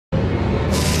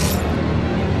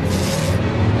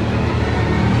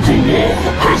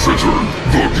has entered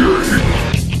the game.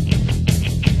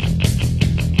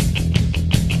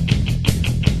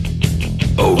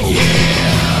 Oh yeah.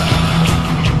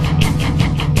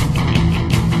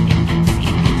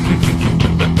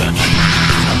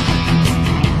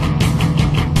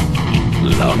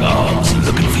 Long arms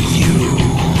looking for you.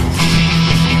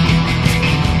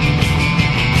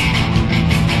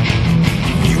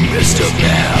 You messed up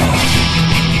now.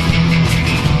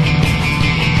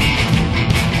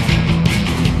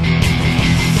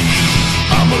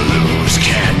 I'm a loose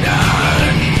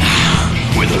cannon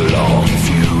with a long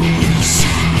fuse.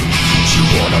 You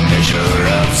wanna measure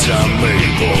up to me,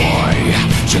 boy?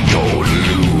 You go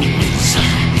lose.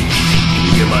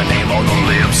 Hear my name on the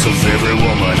lips of every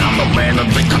woman. I'm the man that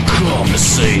they could come to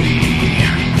see.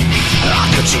 I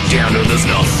cut you down till there's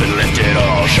nothing left at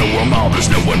all. Show them all there's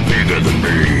no one bigger than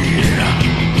me.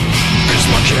 Cause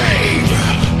my game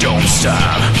don't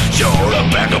stop. You're a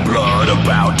bag of blood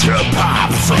about to pop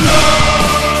from.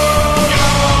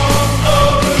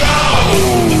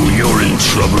 Oh, you're in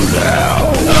trouble now.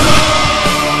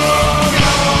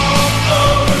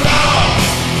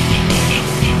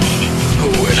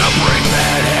 When I bring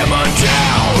that hammer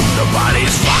down, the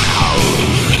body's found.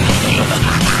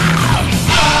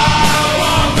 I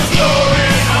want the glory,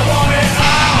 I want it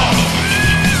all.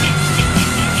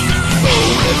 The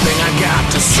only thing I got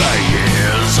to say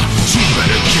is, you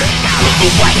better get out of the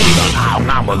way.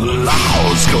 I'm a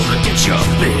law's gonna get you,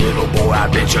 little boy. I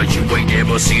bet you ain't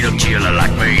never seen a killer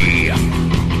like me.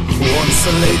 Once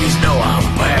the ladies know I'm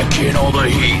back in all the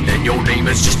heat, then your name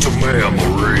is just a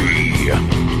memory.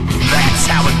 That's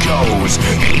how it goes.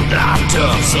 Ain't locked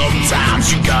up.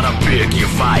 Sometimes you gotta pick your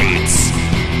fights.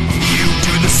 You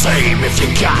do the same if you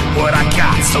got what I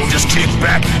got. So just kick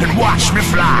back and watch me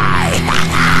fly.